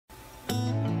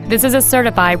This is a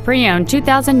certified pre-owned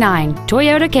 2009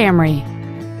 Toyota Camry.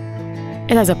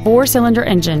 It has a 4-cylinder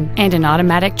engine and an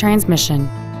automatic transmission.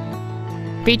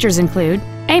 Features include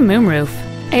a moonroof,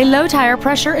 a low tire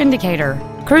pressure indicator,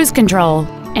 cruise control,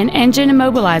 an engine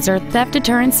immobilizer theft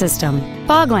deterrent system,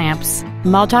 fog lamps,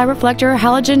 multi-reflector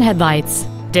halogen headlights,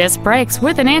 disc brakes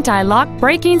with an anti-lock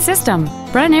braking system,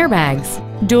 front airbags,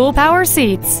 dual power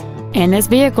seats, and this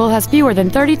vehicle has fewer than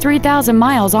 33,000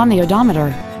 miles on the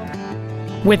odometer.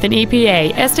 With an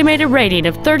EPA estimated rating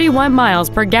of 31 miles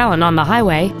per gallon on the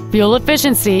highway, fuel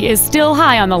efficiency is still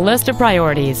high on the list of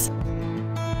priorities.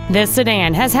 This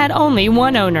sedan has had only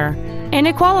one owner, and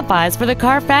it qualifies for the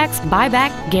Carfax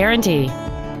buyback guarantee.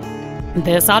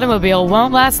 This automobile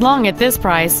won't last long at this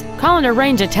price. Call and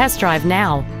arrange a test drive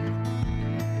now.